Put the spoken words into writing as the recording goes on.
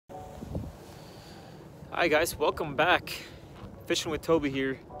Hi guys, welcome back. Fishing with Toby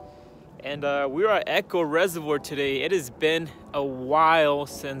here, and we are at Echo Reservoir today. It has been a while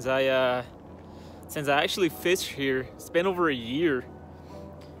since I actually fished here. It's been over a year.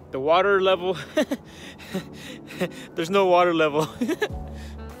 The water level, there's no water level.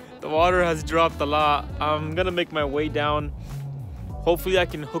 The water has dropped a lot. I'm gonna make my way down. Hopefully I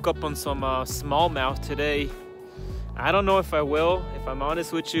can hook up on some smallmouth today. I don't know if I will, if I'm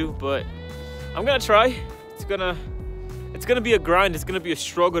honest with you, but I'm gonna try. It's gonna be a grind. It's gonna be a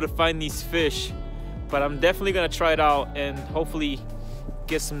struggle to find these fish, but I'm definitely gonna try it out and hopefully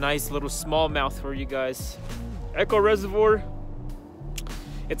get some nice little smallmouth for you guys. Echo Reservoir,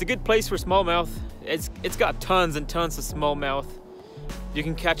 it's a good place for smallmouth. It's got tons and tons of smallmouth. You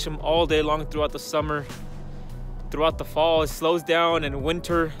can catch them all day long throughout the summer. Throughout the fall, it slows down, and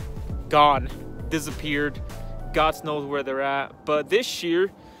winter, gone, disappeared. God knows where they're at. But this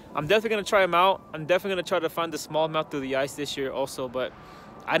year, I'm definitely gonna try them out. I'm definitely gonna try to find the smallmouth through the ice this year also. But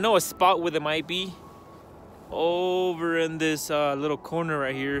I know a spot where they might be over in this little corner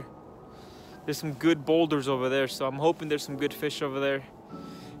right here. There's some good boulders over there, so I'm hoping there's some good fish over there.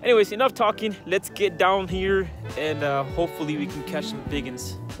 Anyways, enough talking. Let's get down here and hopefully we can catch some big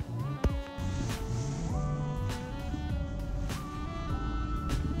ones.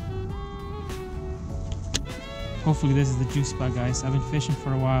 Hopefully this is the juice spot, guys. I've been fishing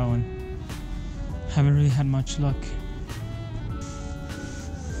for a while and haven't really had much luck.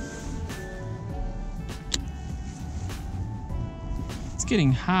 It's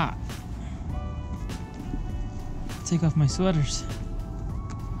getting hot. Take off my sweaters.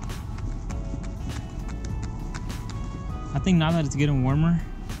 I think now that it's getting warmer,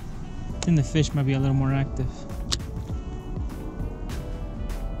 I think the fish might be a little more active.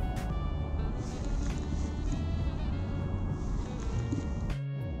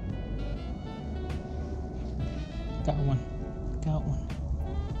 Got one.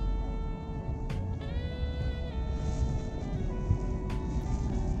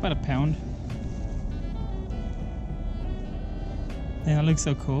 About a pound. Man, that looks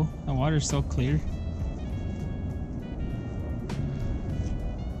so cool. The water's so clear.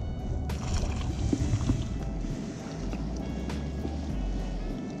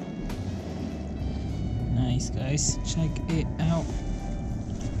 Nice, guys. Check it out.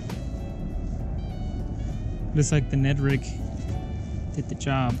 Looks like the Ned rig did the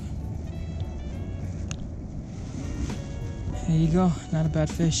job. There you go, not a bad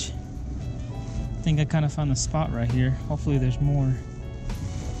fish. I think I kind of found the spot right here. Hopefully there's more.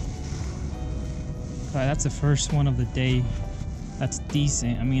 Alright, that's the first one of the day. That's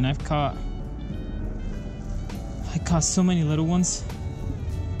decent. I mean, I caught so many little ones,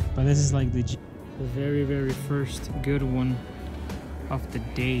 but this is like the very, very first good one of the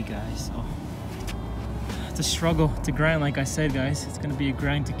day, guys. So it's a struggle. It's a grind, like I said, guys. It's gonna be a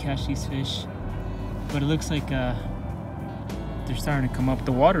grind to catch these fish, but it looks like they're starting to come up.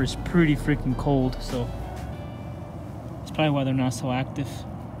 The water is pretty freaking cold, so it's probably why they're not so active.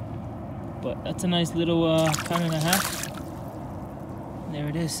 But that's a nice little pound and a half. There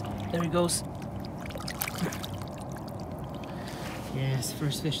it is. There he goes. Yes,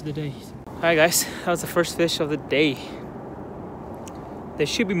 first fish of the day. Alright guys, that was the first fish of the day. There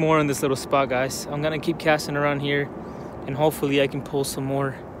should be more in this little spot, guys. I'm gonna keep casting around here and hopefully I can pull some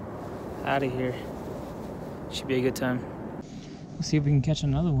more out of here. Should be a good time. We'll see if we can catch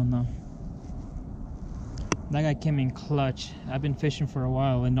another one though. That guy came in clutch. I've been fishing for a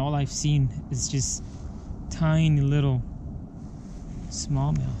while and all I've seen is just tiny little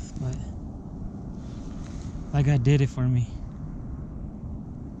smallmouth, but that guy did it for me.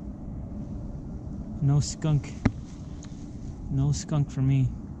 No skunk. No skunk for me.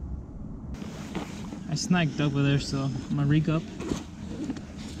 I snagged over there, so I'm gonna rig up.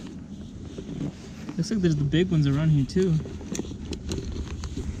 Looks like there's the big ones around here too.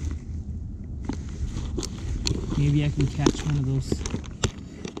 Maybe I can catch one of those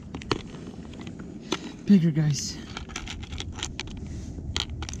bigger guys.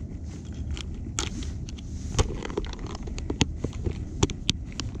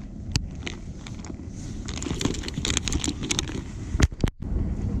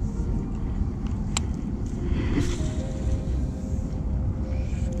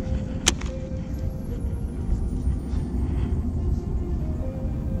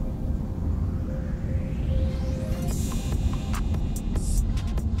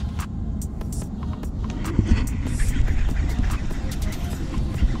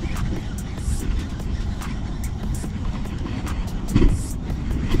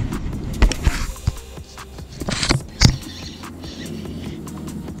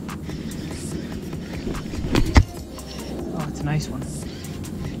 a nice one.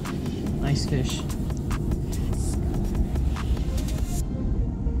 Nice fish.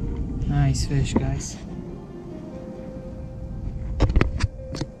 Nice fish, guys.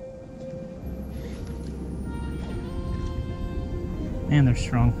 Man, they're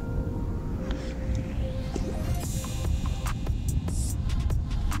strong.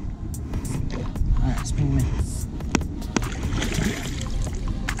 Alright, let's bring them in.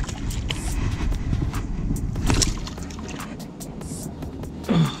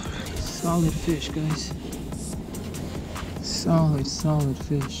 Oh, solid fish, guys. Solid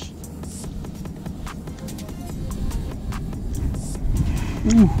fish.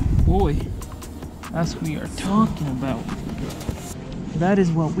 Ooh, boy. That's what we are talking about. That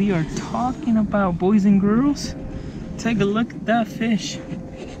is what we are talking about, boys and girls. Take a look at that fish.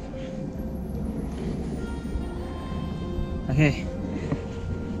 Okay.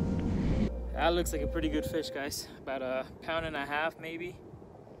 That looks like a pretty good fish, guys. About 1.5 pounds maybe.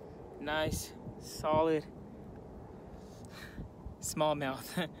 Nice, solid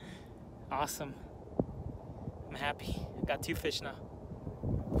smallmouth. Awesome. I'm happy. I got 2 fish now.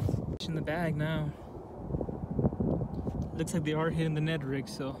 Fish in the bag now. Looks like they are hitting the Ned rig,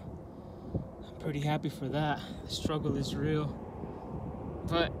 so I'm pretty happy for that. The struggle is real.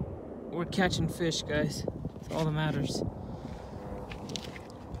 But we're catching fish, guys. That's all that matters.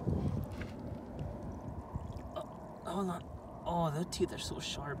 Oh, hold on. Oh, their teeth are so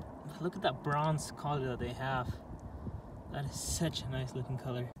sharp. Look at that bronze color that they have. That is such a nice looking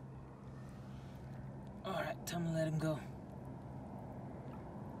color. Alright, time to let him go.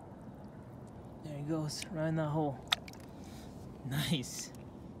 There he goes, right in that hole. Nice.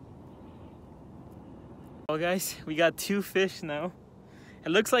 Well, guys, we got 2 fish now. It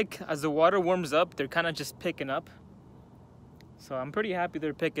looks like as the water warms up, they're kind of just picking up. So I'm pretty happy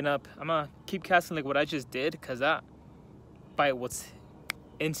they're picking up. I'm gonna keep casting like what I just did, because that bite was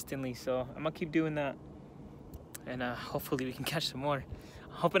instantly. So I'm gonna keep doing that. And hopefully we can catch some more.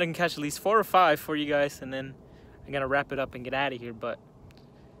 I'm hoping I can catch at least 4 or 5 for you guys, and then I'm gonna wrap it up and get out of here. But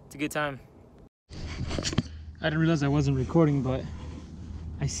it's a good time. I didn't realize I wasn't recording, but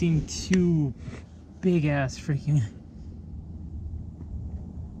I seen 2 big ass freaking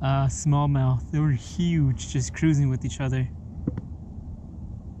smallmouth. They were huge, just cruising with each other.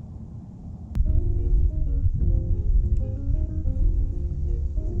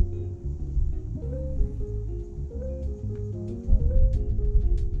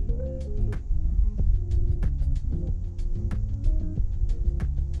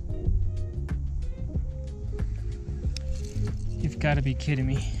 You've got to be kidding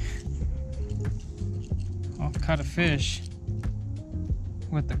me. I've caught a fish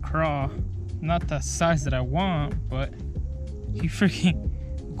with the craw. Not the size that I want, but he freaking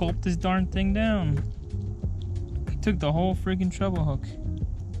gulped this darn thing down. He took the whole freaking treble hook.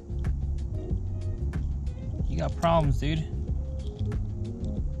 You got problems, dude.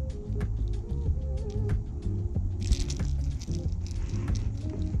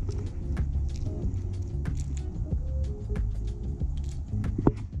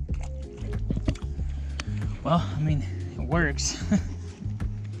 Well, I mean, it works.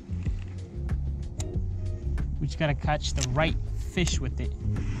 We just gotta catch the right fish with it.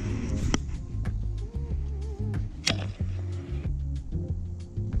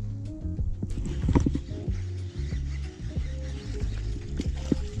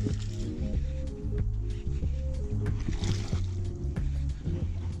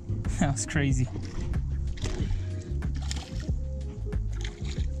 That was crazy.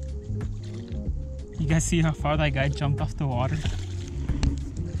 You guys see how far that guy jumped off the water?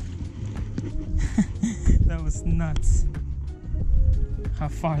 That was nuts. How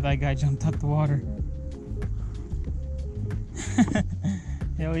far that guy jumped off the water.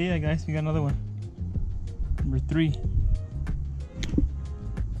 Hell yeah, guys, we got another one. Number 3.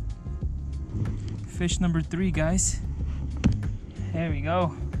 Fish number 3, guys. There we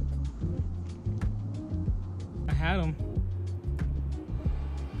go. I had him.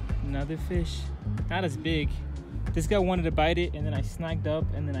 Another fish. Not as big. This guy wanted to bite it, and then I snagged up,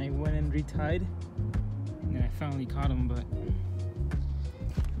 and then I went and retied, and then I finally caught him. But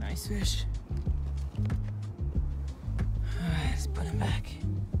nice fish. Alright, let's put him back.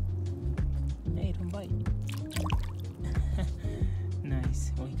 Hey, don't bite.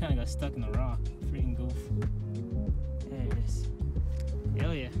 Nice. Well, he kind of got stuck in the rock. Freaking goof. There it is.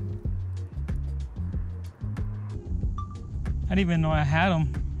 Hell yeah. I didn't even know I had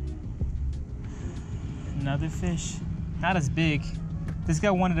him. Another fish. Not as big. This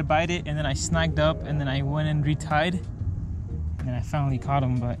guy wanted to bite it, and then I snagged up, and then I went and retied, and then I finally caught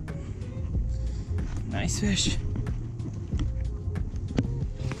him. But nice fish.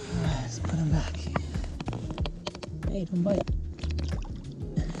 I'm back. Hey, don't bite.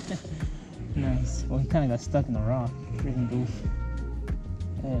 Nice. Well, he kind of got stuck in the rock. Freaking goof.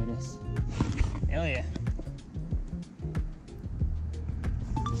 There it is. Hell yeah.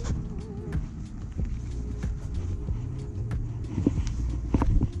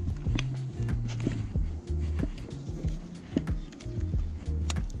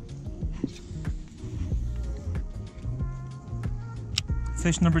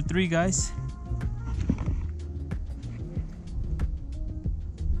 Fish number 3, guys.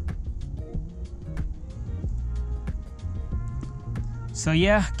 So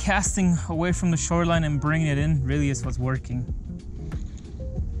yeah, casting away from the shoreline and bringing it in really is what's working.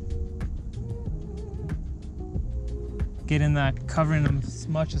 Getting that, covering them as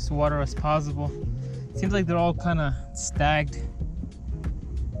much as water as possible. Seems like they're all kind of stacked.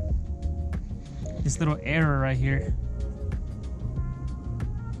 This little error right here.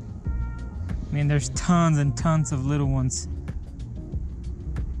 I mean, there's tons and tons of little ones.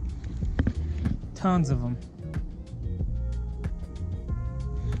 Tons of them.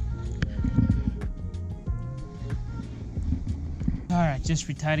 All right, just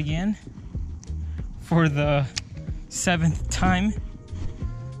retied again for the 7th time.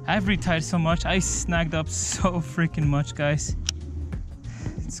 I've retied so much. I snagged up so freaking much, guys.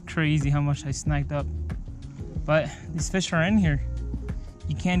 It's crazy how much I snagged up. But these fish are in here.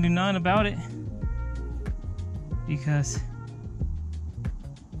 You can't do nothing about it because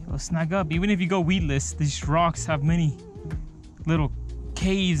you'll snag up. Even if you go weedless, these rocks have many little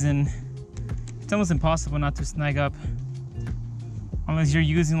caves and it's almost impossible not to snag up. Unless you're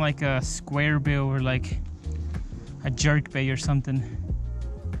using like a square bill or like a jerk bait or something.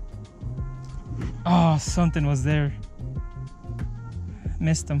 Oh, something was there.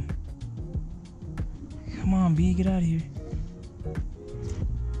 Missed him. Come on, B, get out of here.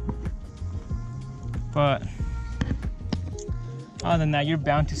 But other than that, you're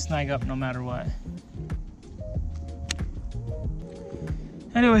bound to snag up no matter what.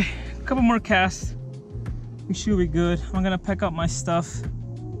 Anyway, a couple more casts. We should be good. I'm gonna pack up my stuff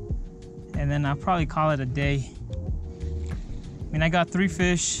and then I'll probably call it a day. I mean, I got 3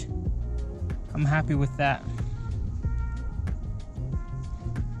 fish. I'm happy with that.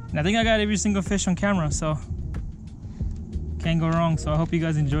 And I think I got every single fish on camera, so can't go wrong. So I hope you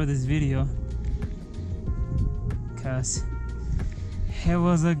guys enjoy this video, because it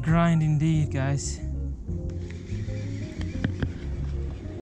was a grind indeed, guys.